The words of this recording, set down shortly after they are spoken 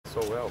so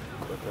well,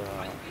 but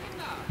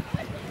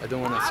I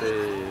don't want to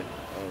say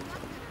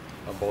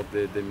about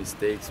the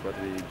mistakes what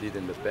we did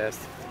in the past.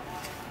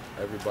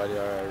 Everybody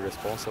are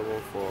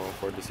responsible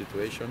for the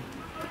situation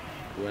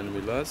when we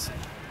lose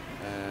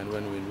and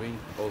when we win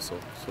also.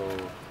 So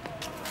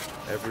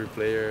every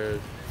player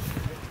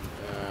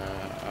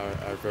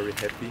are very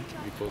happy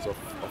because of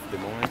the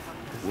moment.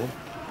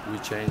 We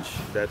change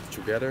that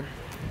together,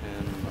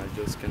 and I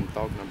just can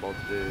talk about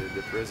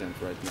the present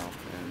right now.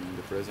 And in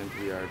the present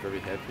we are very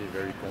happy,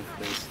 very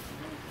confident,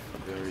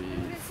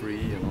 very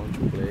free,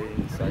 to play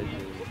inside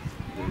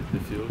the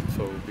field.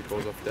 So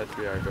because of that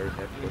we are very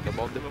happy. But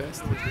about the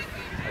past,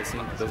 I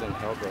think it doesn't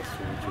help us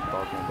to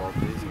talk about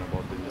this and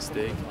about the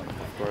mistake.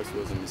 Of course it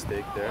was a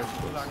mistake there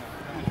because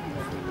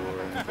we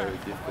were in a very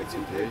difficult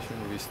situation.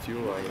 We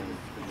still are in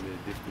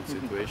a difficult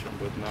situation,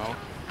 but now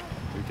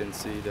we can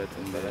see that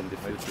in the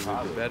future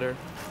will be better,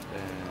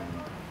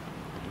 and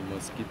we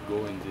must keep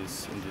going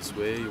in this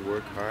way,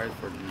 work hard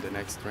for the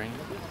next training,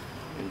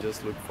 and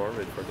just look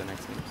forward for the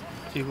next games.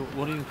 Diego,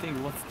 what do you think?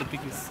 What's the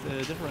biggest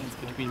difference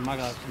between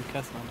Magath and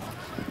Köstner now?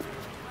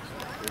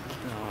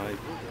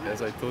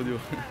 As I told you,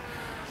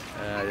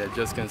 I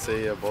just can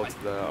say about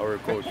our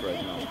coach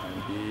right now,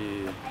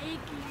 and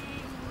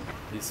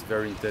he's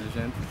very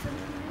intelligent,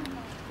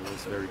 he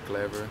was very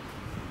clever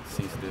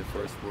since the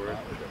first word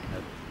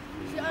that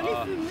he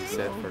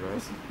said for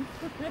us.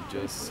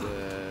 Just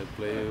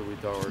play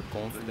with our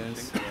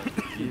confidence,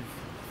 give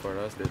for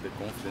us the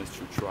confidence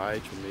to try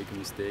to make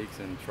mistakes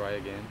and try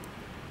again.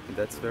 And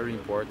that's very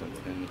important,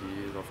 and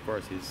he's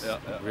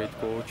a great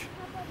coach,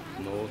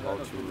 knows how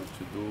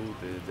to do.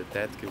 The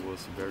tactic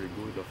was very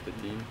good of the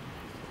team,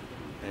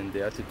 and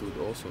the attitude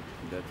also,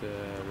 that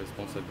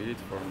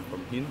responsibility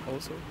from him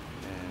also,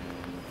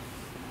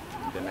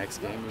 and in the next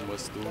game we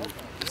must do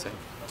the same.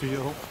 Do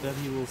you hope that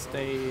he will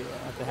stay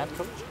at the head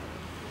coach?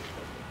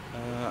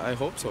 I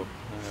hope so.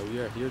 We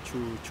are here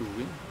to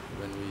win.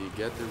 When we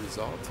get the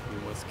result, we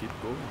must keep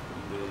going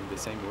in the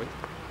same way.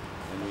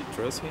 And we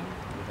trust him,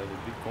 we have a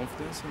big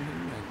confidence in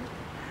him, and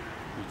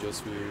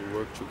we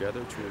work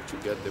together to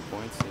get the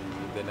points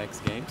in the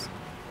next games.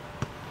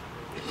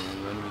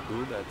 And when we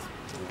do that,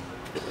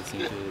 I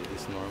think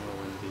it's normal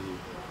when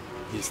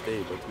he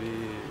stays. But we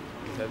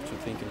have to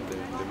think in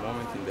the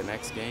moment, in the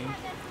next game,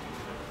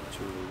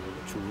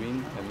 to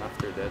win, and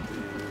after that we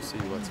will see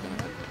what's going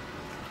to happen.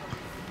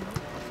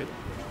 Okay.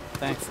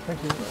 Thanks.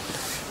 Thank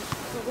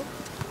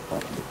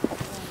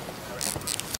you.